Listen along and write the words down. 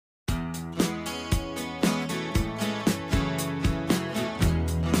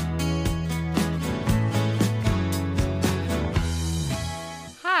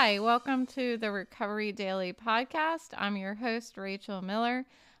Hi, welcome to the Recovery Daily Podcast. I'm your host, Rachel Miller.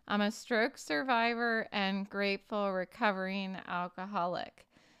 I'm a stroke survivor and grateful recovering alcoholic.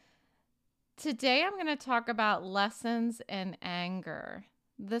 Today, I'm going to talk about lessons in anger.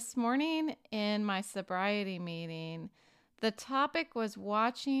 This morning in my sobriety meeting, the topic was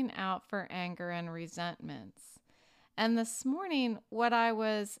watching out for anger and resentments. And this morning, what I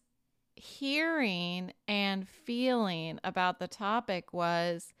was hearing and feeling about the topic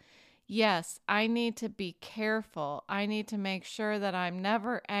was, yes, I need to be careful. I need to make sure that I'm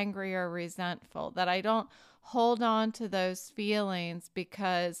never angry or resentful, that I don't hold on to those feelings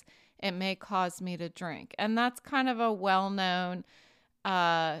because it may cause me to drink. And that's kind of a well-known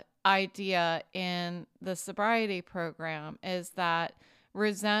idea in the sobriety program, is that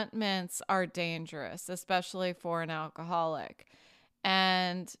resentments are dangerous, especially for an alcoholic.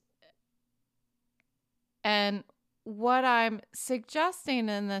 And what I'm suggesting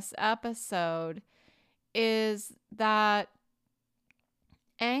in this episode is that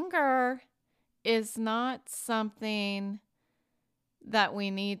anger is not something that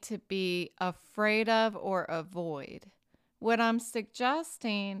we need to be afraid of or avoid. What I'm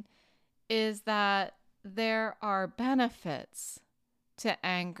suggesting is that there are benefits to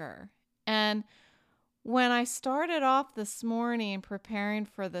anger. And when I started off this morning preparing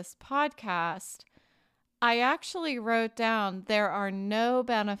for this podcast, I actually wrote down there are no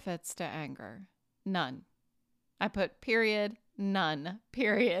benefits to anger. None. I put period, none,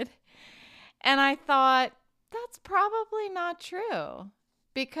 period. And I thought, that's probably not true,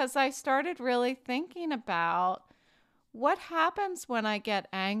 because I started really thinking about what happens when I get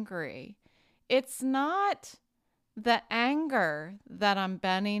angry. It's not the anger that I'm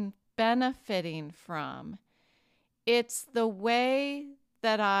benefiting from. It's the way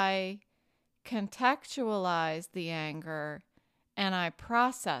that I contextualize the anger and I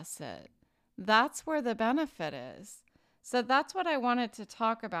process it. That's where the benefit is. So that's what I wanted to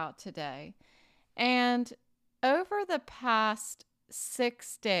talk about today. And over the past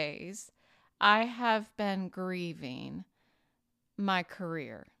 6 days, I have been grieving my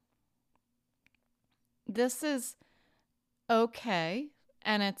career. This is okay,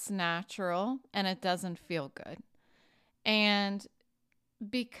 and it's natural, and it doesn't feel good. And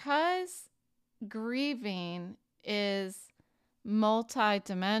because grieving is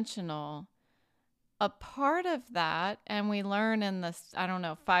multidimensional, a part of that, and we learn in this,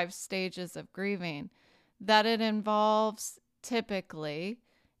 5 stages of grieving, that it involves typically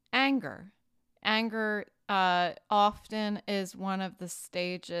anger. Anger often is one of the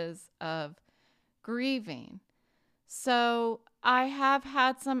stages of grieving. So I have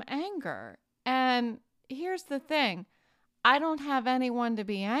had some anger. And here's the thing, I don't have anyone to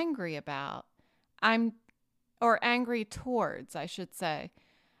be angry about. Or angry towards, I should say.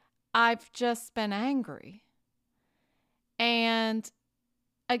 I've just been angry. And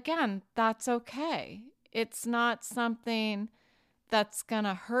again, that's okay. It's not something that's going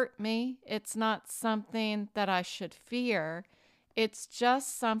to hurt me. It's not something that I should fear. It's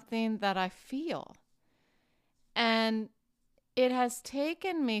just something that I feel. And it has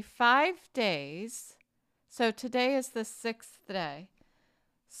taken me 5 days. So today is the 6th day.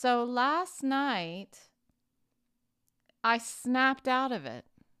 So last night, I snapped out of it.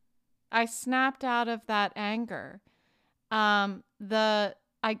 I snapped out of that anger. I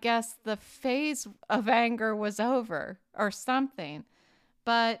guess the phase of anger was over or something,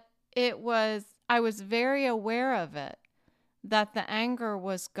 but I was very aware of it, that the anger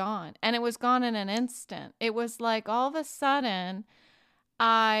was gone, and it was gone in an instant. It was like all of a sudden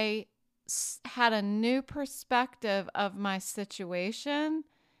I had a new perspective of my situation,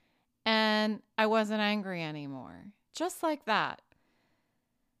 and I wasn't angry anymore. Just like that.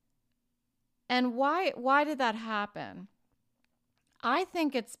 And why did that happen? I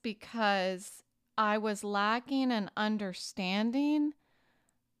think it's because I was lacking an understanding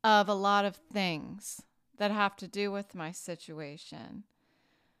of a lot of things that have to do with my situation.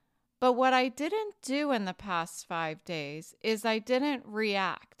 But what I didn't do in the past 5 days is I didn't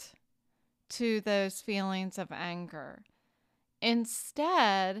react to those feelings of anger.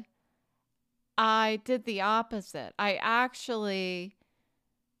 Instead, I did the opposite. I actually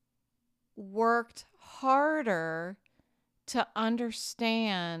worked harder to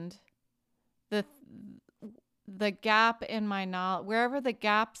understand the gap in my knowledge. Wherever the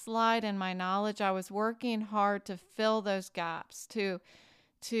gaps lied in my knowledge, I was working hard to fill those gaps, to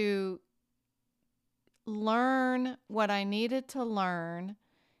learn what I needed to learn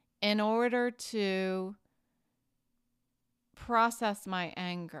in order to process my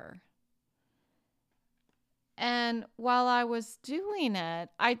anger. And while I was doing it,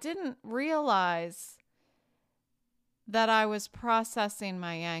 I didn't realize that I was processing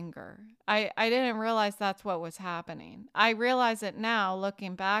my anger. I didn't realize that's what was happening. I realize it now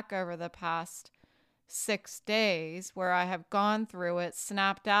looking back over the past 6 days where I have gone through it,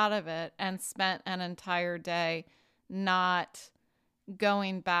 snapped out of it, and spent an entire day not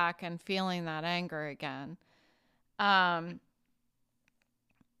going back and feeling that anger again. I'm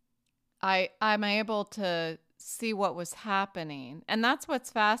able to see what was happening. And that's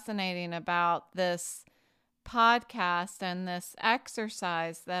what's fascinating about this podcast and this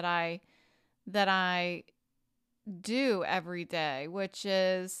exercise that I do every day, which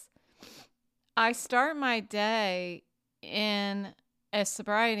is I start my day in a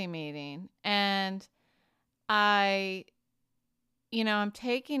sobriety meeting, and I'm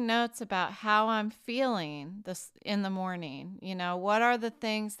taking notes about how I'm feeling this in the morning. What are the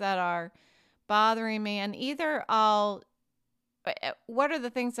things that are bothering me? And either what are the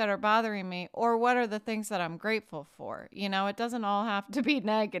things that are bothering me, or what are the things that I'm grateful for? It doesn't all have to be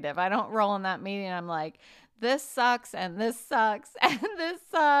negative. I don't roll in that meeting. I'm like, this sucks and this sucks and this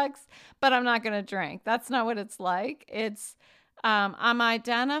sucks, but I'm not going to drink. That's not what it's like. I'm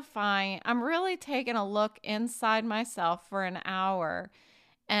identifying, I'm really taking a look inside myself for an hour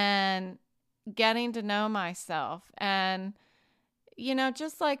and getting to know myself. And,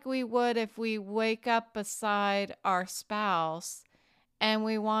 just like we would if we wake up beside our spouse and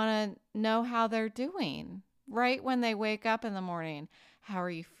we want to know how they're doing right when they wake up in the morning. How are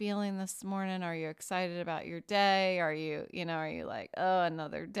you feeling this morning? Are you excited about your day? Are you like, oh,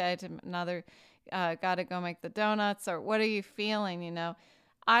 another day got to go make the donuts, or what are you feeling?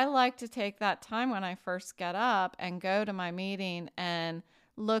 I like to take that time when I first get up and go to my meeting and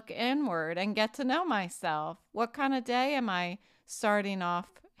look inward and get to know myself. What kind of day am I starting off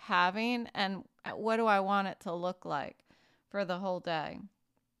having, and what do I want it to look like for the whole day?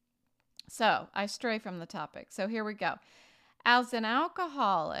 So I stray from the topic. So here we go. As an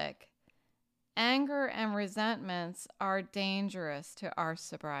alcoholic, anger and resentments are dangerous to our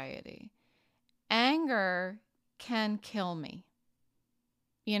sobriety. Anger can kill me.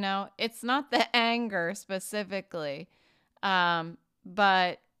 It's not the anger specifically,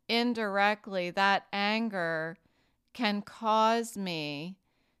 but indirectly, that anger can cause me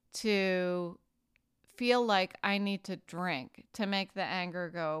to feel like I need to drink to make the anger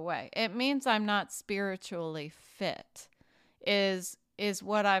go away. It means I'm not spiritually fit, is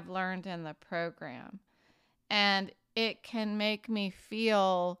what I've learned in the program. And it can make me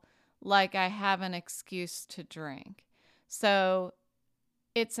feel like I have an excuse to drink. So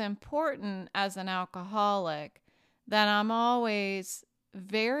it's important as an alcoholic that I'm always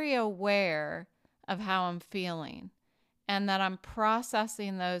very aware of how I'm feeling, and that I'm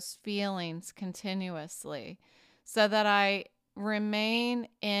processing those feelings continuously so that I remain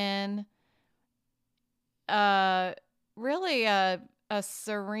in really a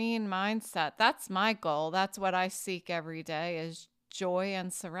serene mindset. That's my goal. That's what I seek every day, is joy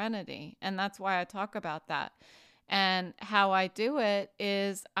and serenity. And that's why I talk about that. And how I do it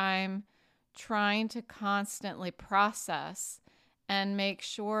is I'm trying to constantly process and make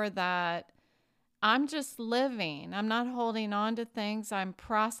sure that I'm just living. I'm not holding on to things. I'm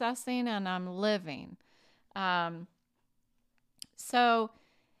processing and I'm living. So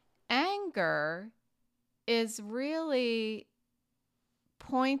anger is really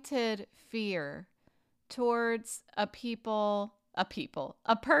pointed fear towards a person,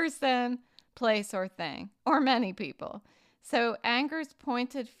 place, or thing, or many people. So anger is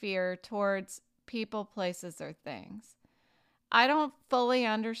pointed fear towards people, places, or things. I don't fully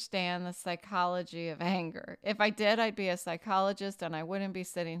understand the psychology of anger. If I did, I'd be a psychologist and I wouldn't be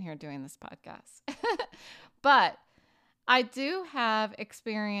sitting here doing this podcast. But I do have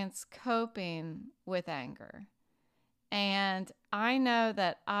experience coping with anger. And I know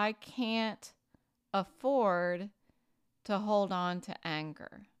that I can't afford to hold on to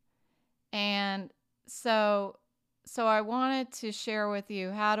anger. And so I wanted to share with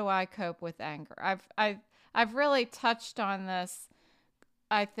you, how do I cope with anger? I've really touched on this,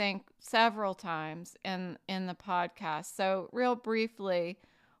 I think, several times in the podcast. So real briefly,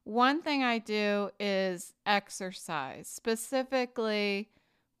 one thing I do is exercise. Specifically,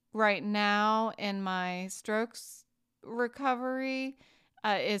 right now in my strokes recovery,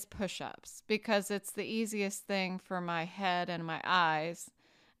 is push-ups, because it's the easiest thing for my head and my eyes,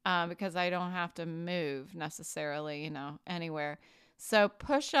 because I don't have to move necessarily, anywhere. So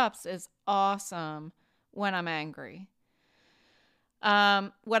push-ups is awesome when I'm angry.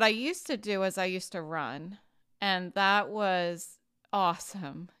 What I used to do is I used to run, and that was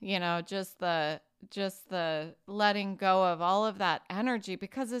awesome. Just the just the letting go of all of that energy,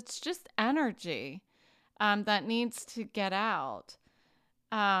 because it's just energy that needs to get out.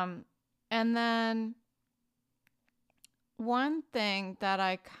 And then one thing that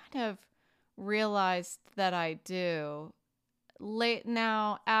I kind of realized that I do late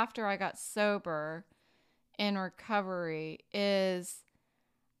now after I got sober in recovery is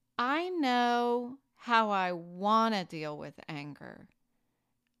I know how I want to deal with anger.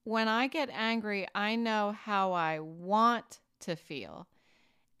 When I get angry, I know how I want to feel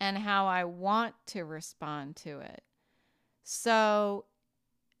and how I want to respond to it. So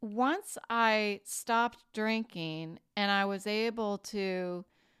once I stopped drinking and I was able to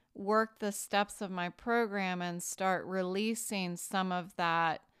work the steps of my program and start releasing some of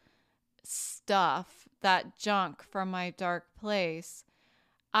that stuff, that junk from my dark place,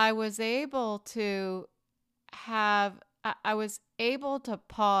 I was able to I was able to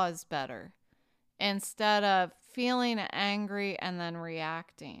pause better instead of feeling angry and then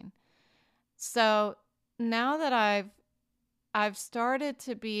reacting. So now that I've started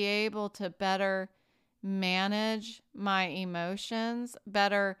to be able to better manage my emotions,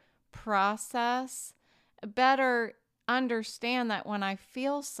 better process, better understand that when I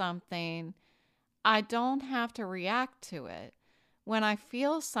feel something, I don't have to react to it. When I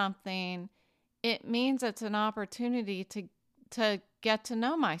feel something, it means it's an opportunity to get to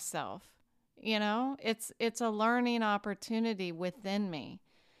know myself. You know, it's a learning opportunity within me.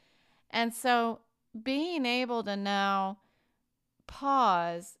 And so being able to now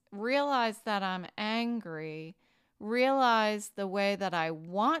pause, realize that I'm angry, realize the way that I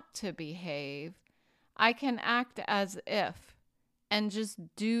want to behave, I can act as if and just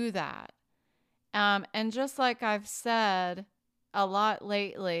do that. And just like I've said a lot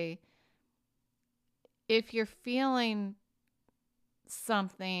lately, if you're feeling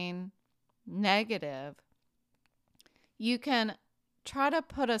something negative, you can try to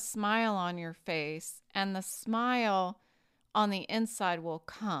put a smile on your face, and the smile on the inside will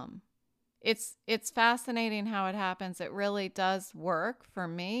come. It's fascinating how it happens. It really does work for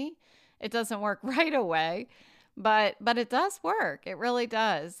me. It doesn't work right away, but it does work. It really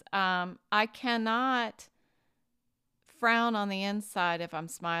does. I cannot frown on the inside if I'm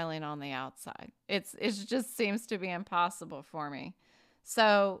smiling on the outside. It just seems to be impossible for me.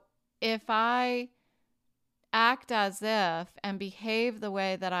 So if I act as if and behave the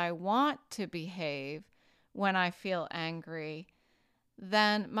way that I want to behave when I feel angry,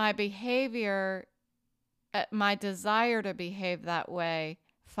 then my behavior, my desire to behave that way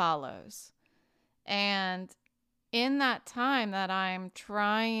follows. And in that time that I'm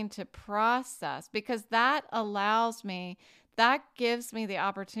trying to process, because that allows me, that gives me the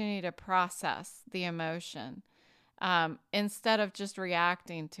opportunity to process the emotion instead of just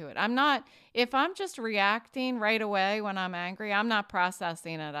reacting to it. If I'm just reacting right away when I'm angry, I'm not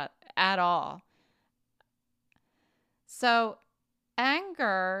processing it at all. So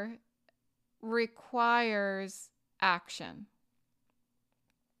anger requires action.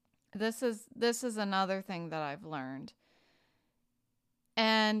 This is another thing that I've learned.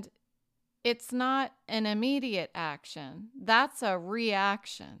 And it's not an immediate action. That's a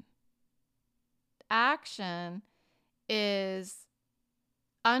reaction. Action is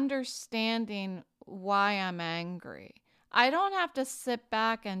understanding why I'm angry. I don't have to sit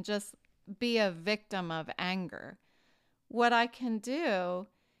back and just be a victim of anger. What I can do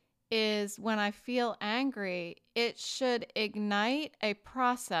is when I feel angry, it should ignite a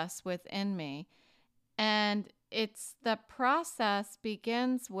process within me. And the process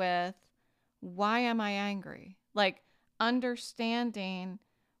begins with, why am I angry? Like understanding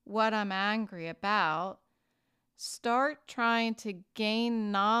what I'm angry about. Start trying to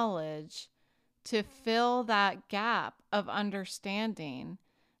gain knowledge to fill that gap of understanding.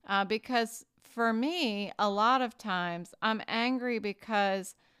 Because for me, a lot of times I'm angry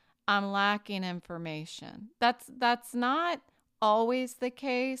because I'm lacking information. That's not always the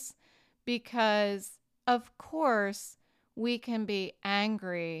case, because of course we can be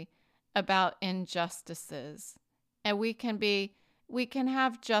angry about injustices, and we can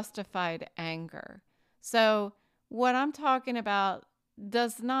have justified anger. So what I'm talking about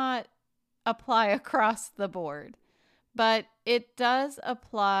does not apply across the board, but it does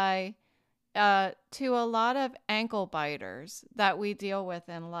apply to a lot of ankle biters that we deal with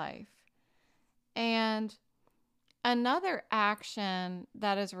in life. And another action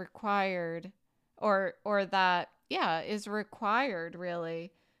that is required, or that, is required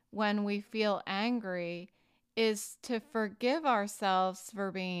really when we feel angry, is to forgive ourselves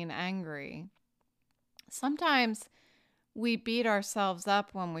for being angry. Sometimes we beat ourselves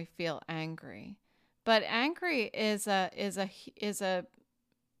up when we feel angry. But angry is a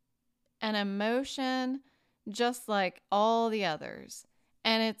an emotion just like all the others.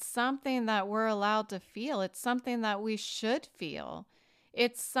 And it's something that we're allowed to feel. It's something that we should feel.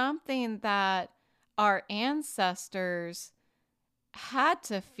 It's something that our ancestors had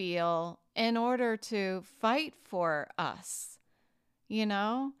to feel in order to fight for us, you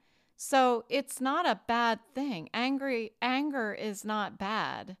know? So it's not a bad thing. Anger is not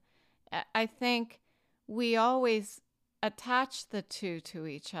bad. I think we always attach the two to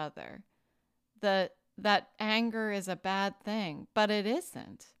each other. That anger is a bad thing, but it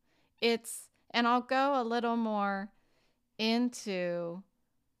isn't. And I'll go a little more into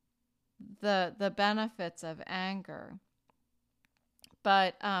the benefits of anger.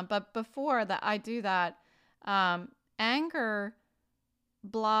 But before that I do that, anger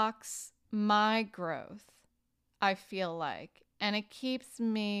blocks my growth, I feel like, and it keeps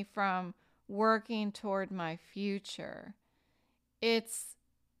me from working toward my future. It's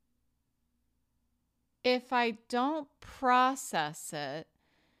if I don't process it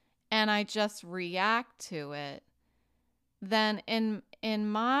and I just react to it, then in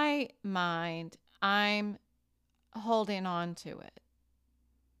my mind, I'm holding on to it.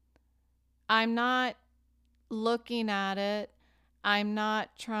 I'm not looking at it. I'm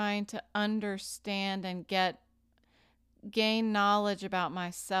not trying to understand and gain knowledge about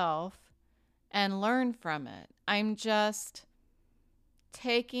myself and learn from it. I'm just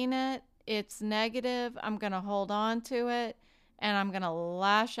taking it. It's negative. I'm going to hold on to it and I'm going to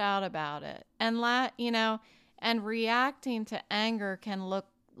lash out about it. And reacting to anger can look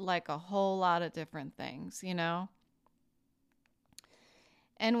like a whole lot of different things.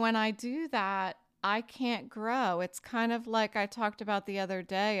 And when I do that, I can't grow. It's kind of like I talked about the other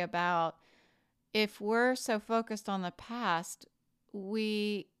day about if we're so focused on the past,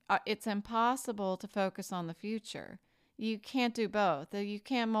 it's impossible to focus on the future. You can't do both. You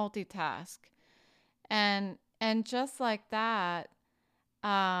can't multitask. And just like that,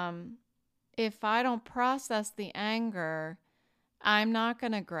 if I don't process the anger, I'm not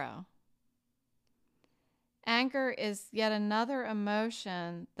going to grow. Anger is yet another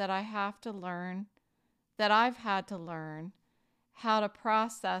emotion that I have to learn, that I've had to learn how to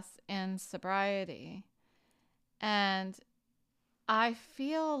process in sobriety. And I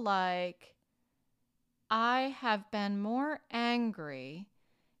feel like I have been more angry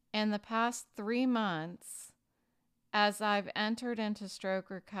in the past 3 months as I've entered into stroke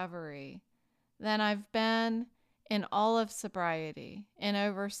recovery than I've been in all of sobriety, in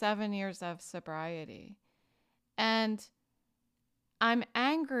over 7 years of sobriety. And I'm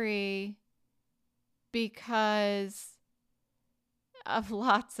angry because of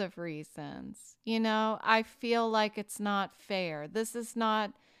lots of reasons. I feel like it's not fair. This is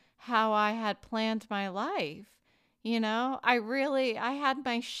not how I had planned my life. I had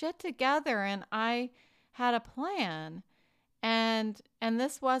my shit together and I had a plan, and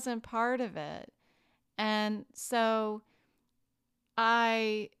this wasn't part of it. And so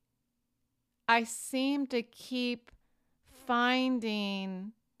I seem to keep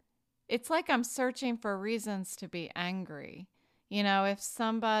finding, it's like I'm searching for reasons to be angry. If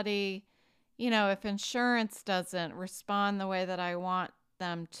somebody, if insurance doesn't respond the way that I want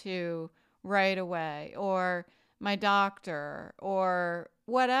them to right away, or my doctor, or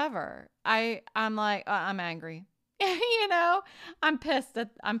whatever, I'm like, I'm angry. I'm pissed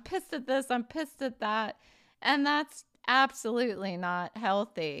at this, I'm pissed at that. And that's absolutely not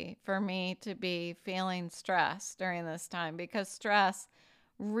healthy for me to be feeling stress during this time, because stress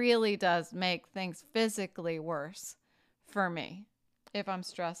really does make things physically worse for me if I'm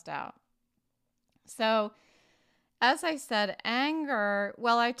stressed out. So, as I said, anger,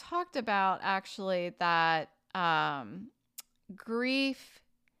 well, I talked about actually that grief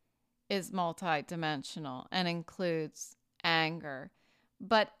is multidimensional and includes anger.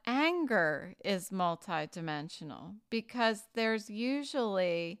 But anger is multidimensional because there's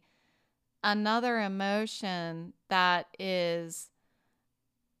usually another emotion that is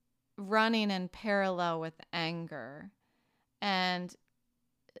running in parallel with anger. And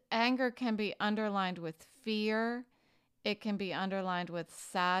anger can be underlined with fear. It can be underlined with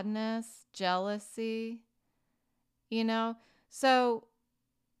sadness, jealousy, So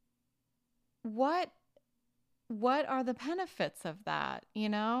what are the benefits of that,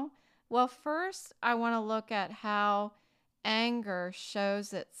 Well, first, I want to look at how anger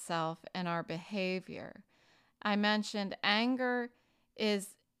shows itself in our behavior. I mentioned anger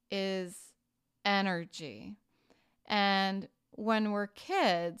is energy. And when we're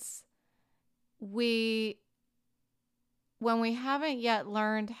kids, we when we haven't yet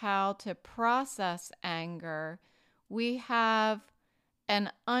learned how to process anger, we have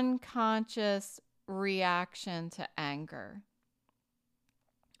an unconscious reaction to anger.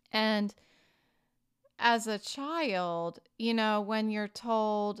 And as a child, when you're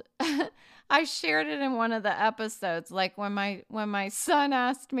told, I shared it in one of the episodes, like when my son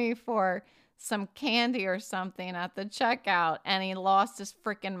asked me for some candy or something at the checkout and he lost his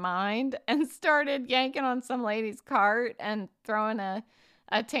freaking mind and started yanking on some lady's cart and throwing a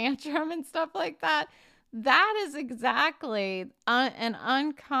tantrum and stuff like that. That is exactly an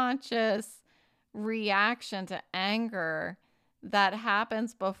unconscious reaction to anger that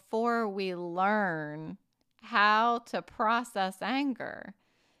happens before we learn how to process anger.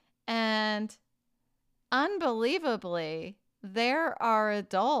 And unbelievably, there are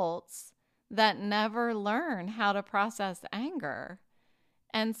adults that never learn how to process anger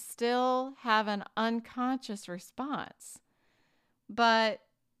and still have an unconscious response. But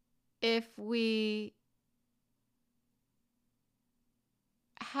if we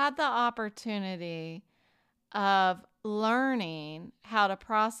had the opportunity of learning how to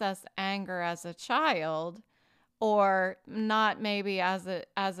process anger as a child, or not maybe as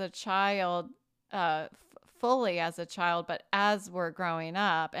a child, fully as a child, but as we're growing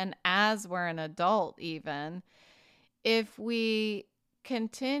up and as we're an adult even, if we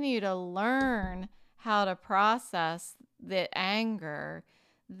continue to learn how to process the anger,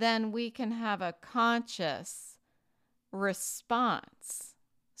 then we can have a conscious response.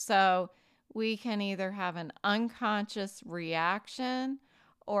 So we can either have an unconscious reaction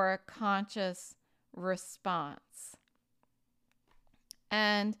or a conscious response.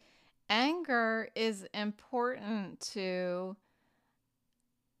 And anger is important to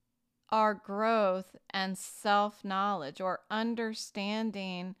our growth and self-knowledge, or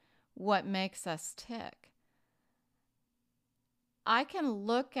understanding what makes us tick. I can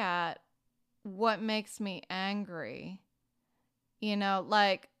look at what makes me angry,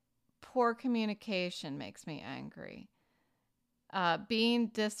 like poor communication makes me angry. Being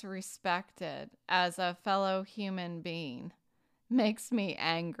disrespected as a fellow human being makes me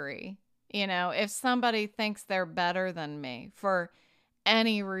angry. If somebody thinks they're better than me for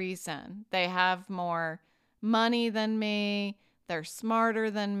any reason, they have more money than me, they're smarter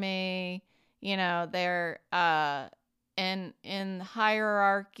than me, they're in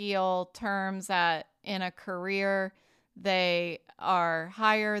hierarchical terms in a career, they are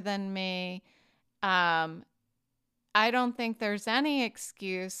higher than me. I don't think there's any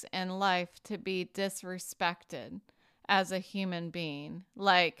excuse in life to be disrespected as a human being.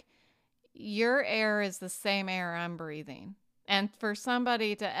 Like, your air is the same air I'm breathing. And for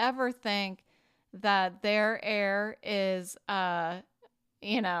somebody to ever think that their air is,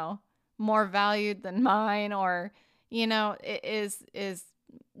 more valued than mine, or, is,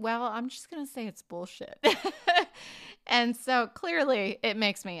 well, I'm just going to say it's bullshit. And so clearly it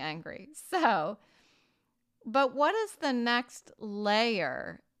makes me angry. So, but what is the next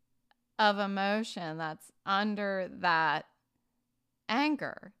layer of emotion that's under that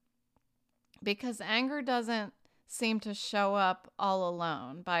anger? Because anger doesn't seem to show up all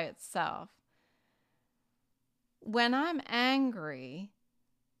alone by itself. When I'm angry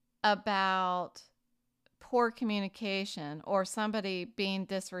about poor communication or somebody being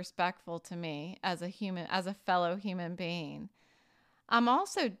disrespectful to me as a fellow human being, I'm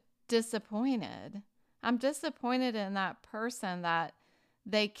also disappointed. I'm disappointed in that person that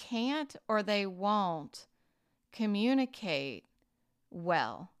they can't or they won't communicate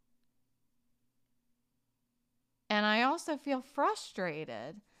well. And I also feel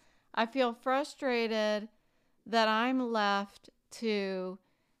frustrated. I feel frustrated that I'm left to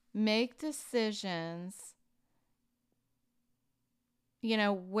make decisions,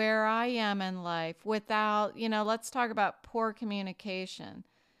 where I am in life without, let's talk about poor communication.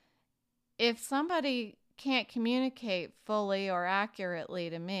 If somebody can't communicate fully or accurately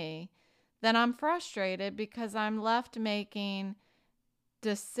to me, then I'm frustrated because I'm left making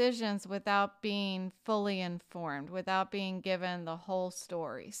decisions without being fully informed, without being given the whole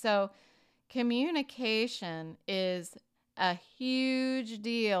story. So communication is a huge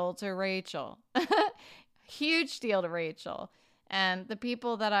deal to Rachel. Huge deal to Rachel. And the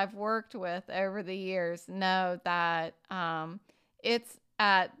people that I've worked with over the years know that it's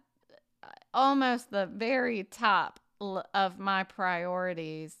at almost the very top of my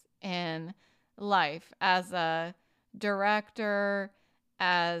priorities in life as a director,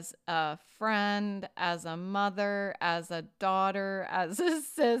 as a friend, as a mother, as a daughter, as a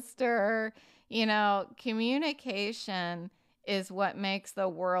sister. Communication is what makes the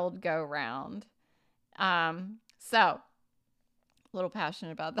world go round. So A little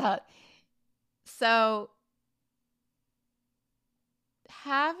passionate about that. So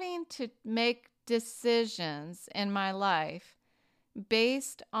having to make decisions in my life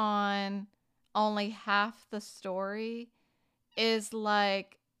based on only half the story is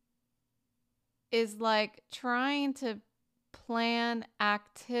like trying to plan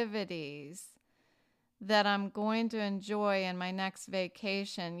activities that I'm going to enjoy in my next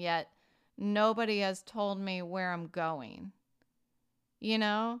vacation, yet nobody has told me where I'm going. You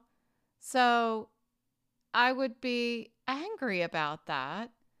know? So I would be angry about that,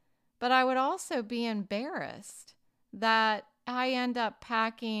 but I would also be embarrassed that I end up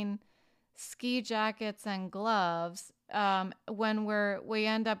packing ski jackets and gloves when we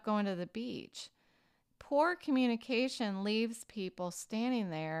end up going to the beach. Poor communication leaves people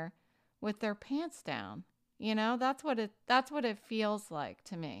standing there with their pants down. That's what it feels like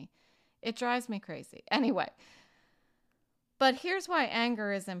to me. It drives me crazy. Anyway, but here's why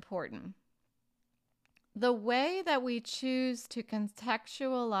anger is important. The way that we choose to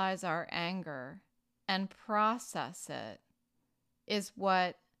contextualize our anger and process it is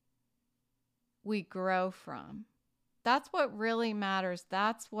what we grow from. That's what really matters.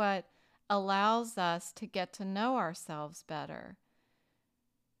 That's what allows us to get to know ourselves better.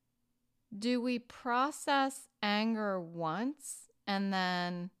 Do we process anger once and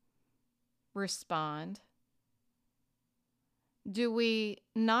then respond? Do we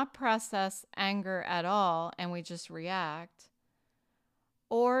not process anger at all and we just react?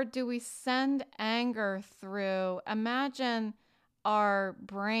 Or do we send anger through? Imagine our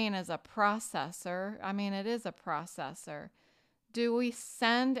brain as a processor. I mean, it is a processor. Do we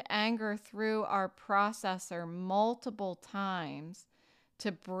send anger through our processor multiple times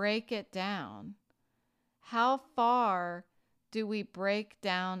to break it down? How far do we break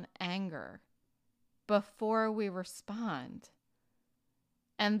down anger before we respond?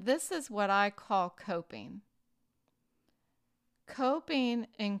 And this is what I call coping. Coping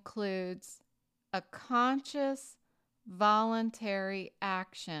includes a conscious, voluntary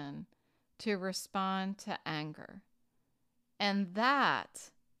action to respond to anger. And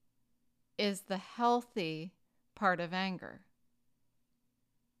that is the healthy part of anger.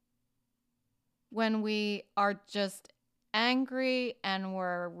 When we are just angry and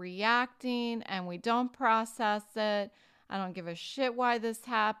we're reacting and we don't process it, I don't give a shit why this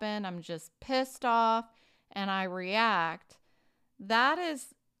happened, I'm just pissed off and I react, that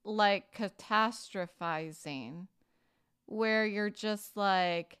is like catastrophizing, where you're just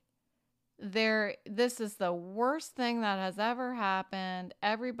like, this is the worst thing that has ever happened.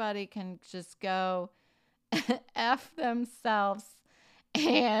 Everybody can just go F themselves.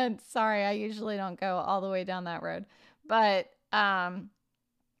 And sorry, I usually don't go all the way down that road. But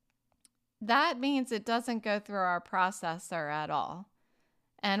that means it doesn't go through our processor at all.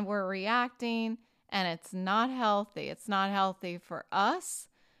 And we're reacting, and it's not healthy. It's not healthy for us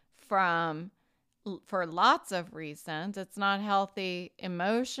for lots of reasons. It's not healthy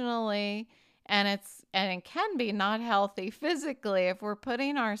emotionally, and it can be not healthy physically if we're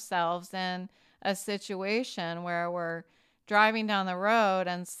putting ourselves in a situation where we're driving down the road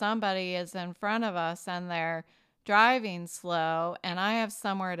and somebody is in front of us and they're driving slow and I have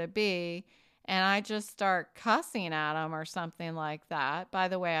somewhere to be and I just start cussing at them or something like that. By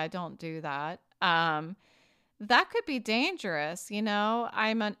the way, I don't do that. That could be dangerous.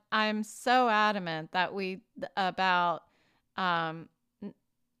 I'm so adamant that about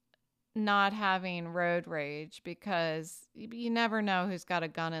not having road rage, because you never know who's got a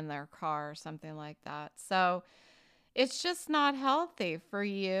gun in their car or something like that. So it's just not healthy for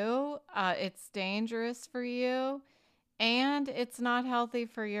you. It's dangerous for you, and it's not healthy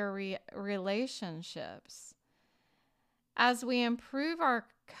for your relationships. As we improve our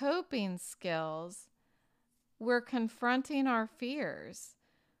coping skills, we're confronting our fears.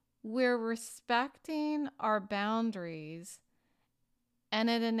 We're respecting our boundaries, and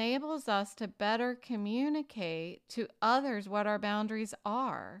it enables us to better communicate to others what our boundaries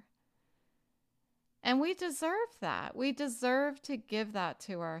are. And we deserve that. We deserve to give that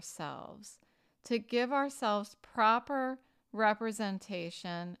to ourselves, to give ourselves proper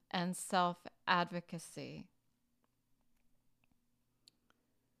representation and self-advocacy.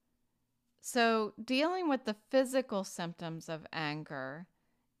 So dealing with the physical symptoms of anger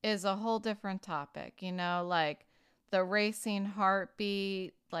is a whole different topic, like the racing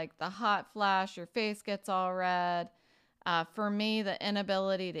heartbeat, like the hot flash, your face gets all red. For me, the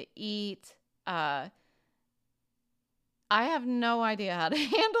inability to eat. I have no idea how to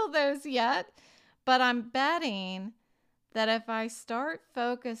handle those yet, but I'm betting that if I start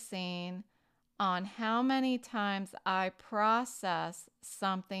focusing on how many times I process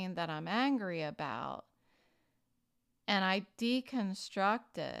something that I'm angry about, and I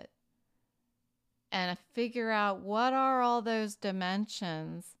deconstruct it and figure out what are all those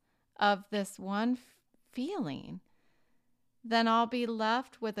dimensions of this one feeling, then I'll be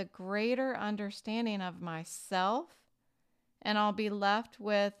left with a greater understanding of myself, and I'll be left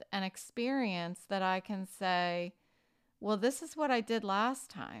with an experience that I can say, well, this is what I did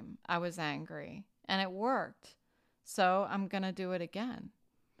last time I was angry, and it worked. So I'm going to do it again.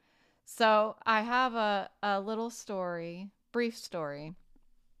 So I have a little story, brief story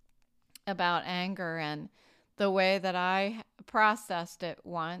about anger and the way that I processed it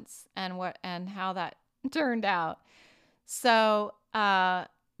once and how that turned out. So,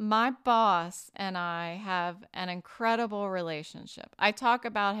 my boss and I have an incredible relationship. I talk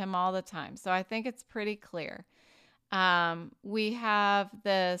about him all the time, so I think it's pretty clear. We have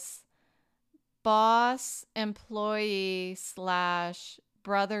this boss employee slash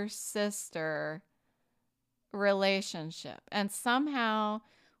brother sister relationship, and somehow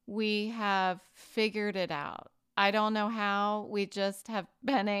we have figured it out. I don't know how. We just have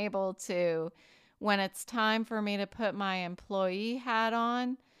been able to, when it's time for me to put my employee hat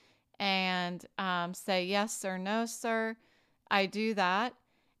on and say yes or no, sir, I do that.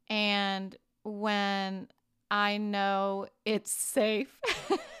 And when I know it's safe,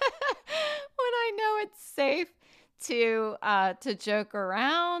 when I know it's safe to joke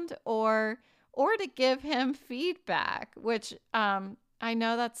around or to give him feedback, which I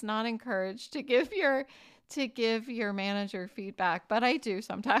know that's not encouraged to give your manager feedback, but I do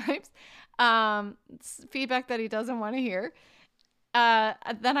sometimes. Feedback that he doesn't want to hear.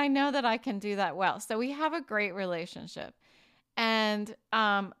 Then I know that I can do that well. So we have a great relationship. And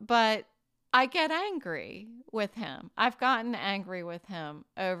but I get angry with him. I've gotten angry with him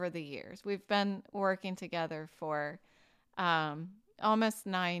over the years. We've been working together for almost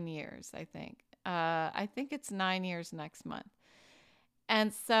 9 years, I think. I think it's 9 years next month.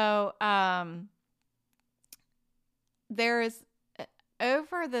 And so there is,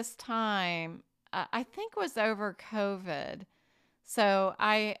 over this time, I think was over COVID. So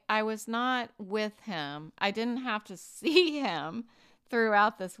I was not with him. I didn't have to see him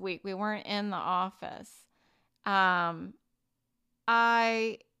throughout this week. We weren't in the office. I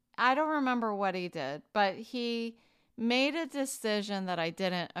don't remember what he did, but he made a decision that I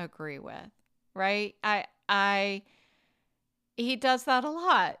didn't agree with, right? He does that a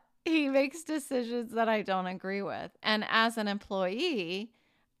lot. He makes decisions that I don't agree with. And as an employee,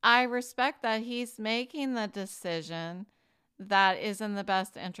 I respect that he's making the decision that is in the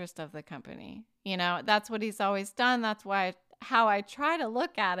best interest of the company. You know, that's what he's always done. That's how I try to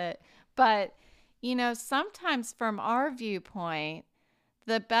look at it. But, you know, sometimes from our viewpoint,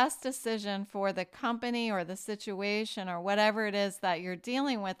 the best decision for the company or the situation or whatever it is that you're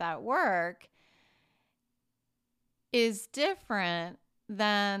dealing with at work is different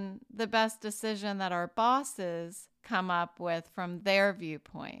than the best decision that our bosses come up with from their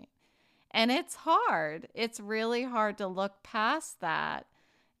viewpoint. And it's hard. It's really hard to look past that.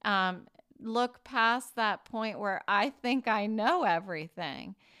 Look past that point where I think I know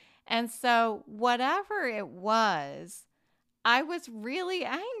everything. And so whatever it was, I was really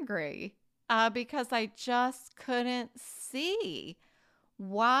angry because I just couldn't see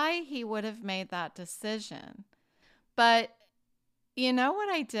why he would have made that decision. But you know what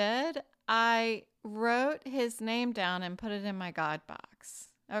I did? I wrote his name down and put it in my God box.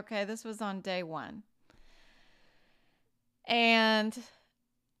 Okay, this was on day 1. And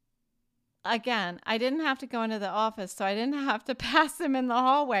again, I didn't have to go into the office, so I didn't have to pass him in the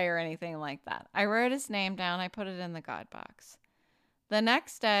hallway or anything like that. I wrote his name down. I put it in the God box. The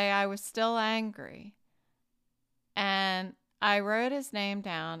next day, I was still angry. And I wrote his name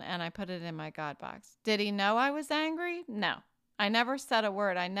down and I put it in my God box. Did he know I was angry? No. I never said a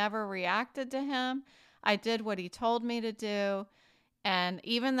word. I never reacted to him. I did what he told me to do. And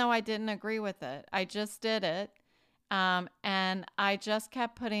even though I didn't agree with it, I just did it. And I just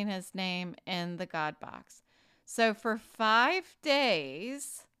kept putting his name in the God box. So for 5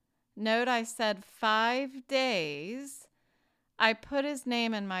 days, note I said 5 days, I put his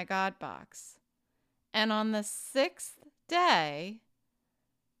name in my God box. And on the 6th day,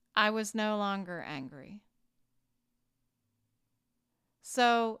 I was no longer angry.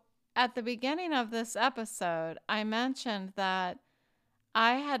 So at the beginning of this episode, I mentioned that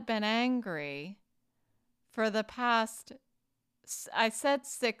I had been angry for the past, I said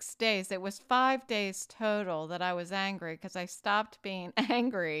 6 days. It was 5 days total that I was angry because I stopped being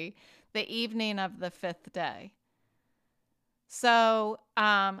angry the evening of the 5th day. So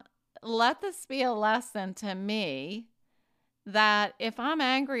let this be a lesson to me that if I'm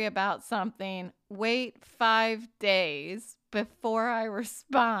angry about something, wait 5 days before I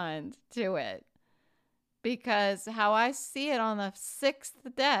respond to it. Because how I see it on the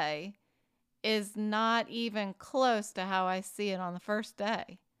 6th day is not even close to how I see it on the first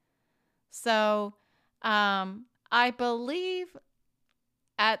day. So I believe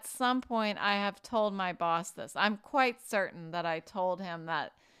at some point I have told my boss this. I'm quite certain that I told him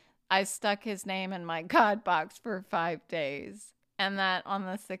that I stuck his name in my God box for 5 days and that on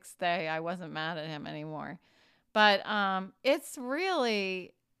the 6th day I wasn't mad at him anymore. But it's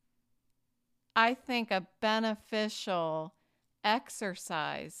really, I think, a beneficial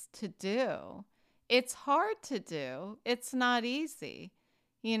exercise to do. It's hard to do. It's not easy.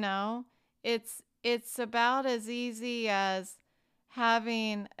 You know, it's about as easy as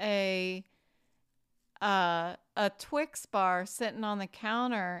having a Twix bar sitting on the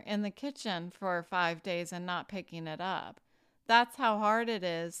counter in the kitchen for 5 days and not picking it up. That's how hard it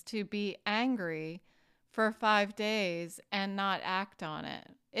is to be angry for 5 days and not act on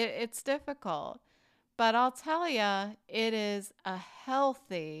it. It's difficult. But I'll tell you, it is a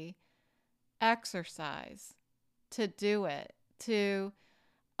healthy exercise to do it, to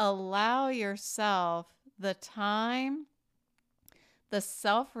allow yourself the time, the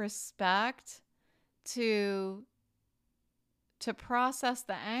self-respect to process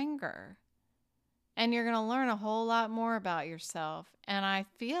the anger. And you're going to learn a whole lot more about yourself. And I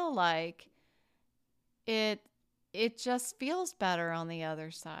feel like it just feels better on the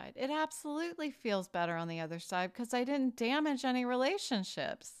other side. It absolutely feels better on the other side because I didn't damage any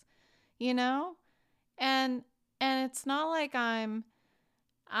relationships, you know? And it's not like I'm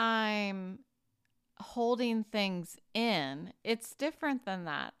holding things in. It's different than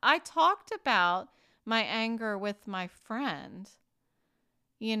that. I talked about my anger with my friend,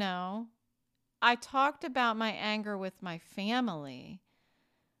 you know? I talked about my anger with my family.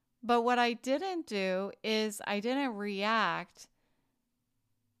 But what I didn't do is I didn't react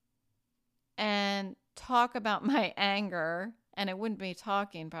and talk about my anger, and it wouldn't be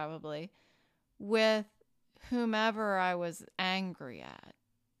talking probably, with whomever I was angry at,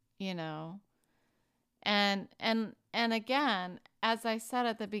 you know? And again, as I said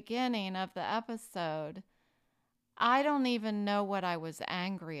at the beginning of the episode, I don't even know what I was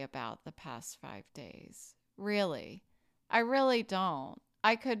angry about the past 5 days. Really. I really don't.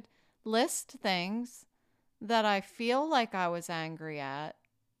 I could list things that I feel like I was angry at,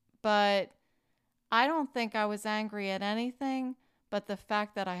 but I don't think I was angry at anything but the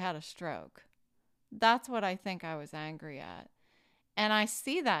fact that I had a stroke. That's what I think I was angry at. And I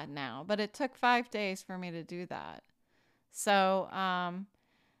see that now, but it took 5 days for me to do that. So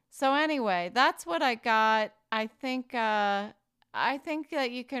anyway, that's what I got. I think that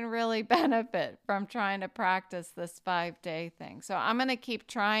you can really benefit from trying to practice this 5-day thing. So I'm going to keep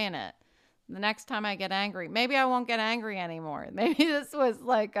trying it. The next time I get angry, maybe I won't get angry anymore. Maybe this was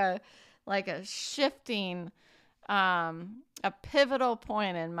like a shifting, a pivotal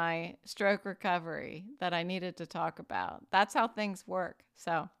point in my stroke recovery that I needed to talk about. That's how things work.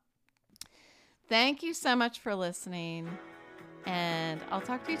 So thank you so much for listening, and I'll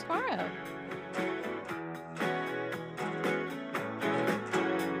talk to you tomorrow.